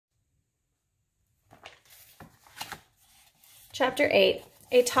Chapter 8,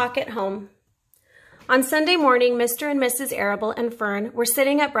 A Talk at Home. On Sunday morning, Mr. and Mrs. Arable and Fern were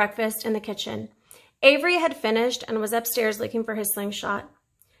sitting at breakfast in the kitchen. Avery had finished and was upstairs looking for his slingshot.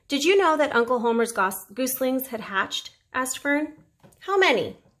 "Did you know that Uncle Homer's gooselings had hatched?" asked Fern. "How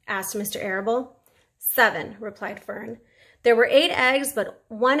many?" asked Mr. Arable. "7," replied Fern. "There were 8 eggs, but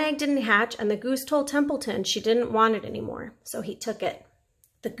 1 egg didn't hatch, and the goose told Templeton she didn't want it anymore, so he took it."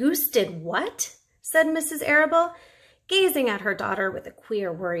 "The goose did what?" said Mrs. Arable, gazing at her daughter with a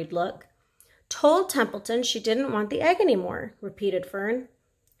queer, worried look. "Told Templeton she didn't want the egg anymore," repeated Fern.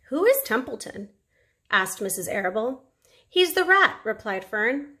 "Who is Templeton?" asked Mrs. Arable. "He's the rat," replied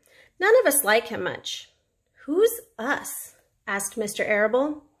Fern. "None of us like him much." "Who's us?" asked Mr.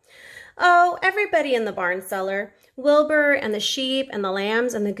 Arable. "Oh, everybody in the barn cellar. Wilbur and the sheep and the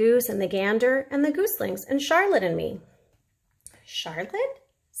lambs and the goose and the gander and the gooselings and Charlotte and me." "Charlotte?"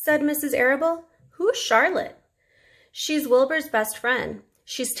 said Mrs. Arable. "Who's Charlotte?" "She's Wilbur's best friend.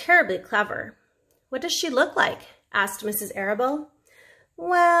 She's terribly clever." "What does she look like?" asked Mrs. Arable.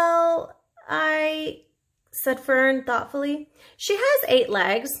 "Well, said Fern thoughtfully. "She has 8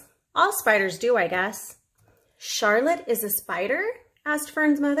 legs. All spiders do, I guess." "Charlotte is a spider?" asked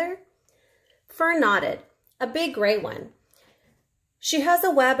Fern's mother. Fern nodded. "A big gray one. She has a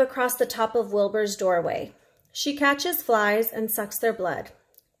web across the top of Wilbur's doorway. She catches flies and sucks their blood.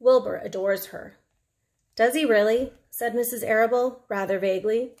 Wilbur adores her." "Does he really?" said Mrs. Arable, rather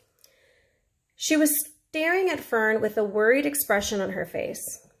vaguely. She was staring at Fern with a worried expression on her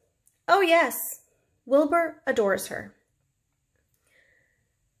face. "Oh, yes, Wilbur adores her,"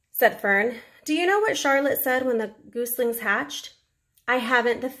 said Fern. "Do you know what Charlotte said when the gooselings hatched?" "I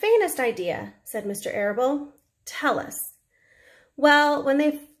haven't the faintest idea," said Mr. Arable. "Tell us." "Well, when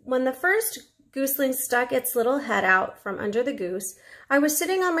the first gooseling stuck its little head out from under the goose, I was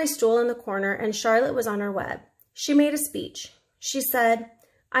sitting on my stool in the corner and Charlotte was on her web. She made a speech. She said,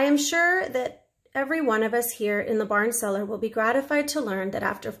 'I am sure that every one of us here in the barn cellar will be gratified to learn that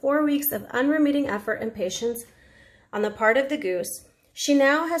after 4 weeks of unremitting effort and patience on the part of the goose, she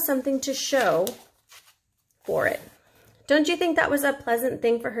now has something to show for it.' Don't you think that was a pleasant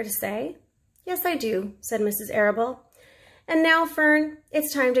thing for her to say?" "Yes, I do," said Mrs. Arable. "And now, Fern,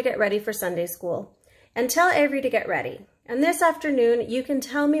 it's time to get ready for Sunday school. And tell Avery to get ready. And this afternoon, you can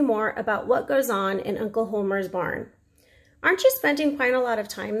tell me more about what goes on in Uncle Homer's barn. Aren't you spending quite a lot of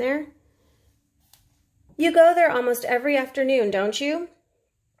time there? You go there almost every afternoon, don't you?"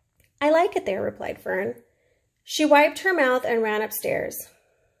 "I like it there," replied Fern. She wiped her mouth and ran upstairs.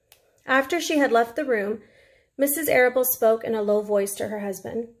 After she had left the room, Mrs. Arable spoke in a low voice to her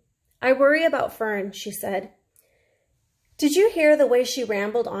husband. "I worry about Fern," she said. "Did you hear the way she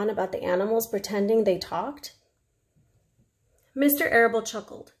rambled on about the animals pretending they talked?" Mr. Arable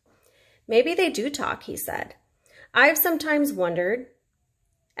chuckled. "Maybe they do talk," he said. "I've sometimes wondered.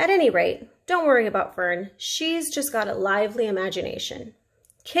 At any rate, don't worry about Fern. She's just got a lively imagination.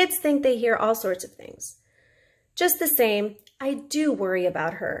 Kids think they hear all sorts of things." "Just the same, I do worry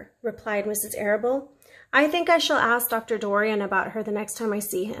about her," replied Mrs. Arable. "I think I shall ask Dr. Dorian about her the next time I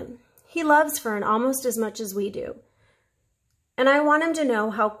see him. He loves Fern almost as much as we do. And I want him to know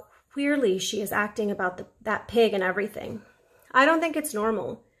how queerly she is acting about that pig and everything. I don't think it's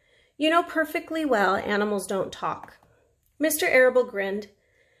normal. You know perfectly well animals don't talk." Mr. Arable grinned.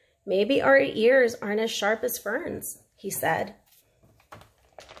 "Maybe our ears aren't as sharp as Fern's," he said.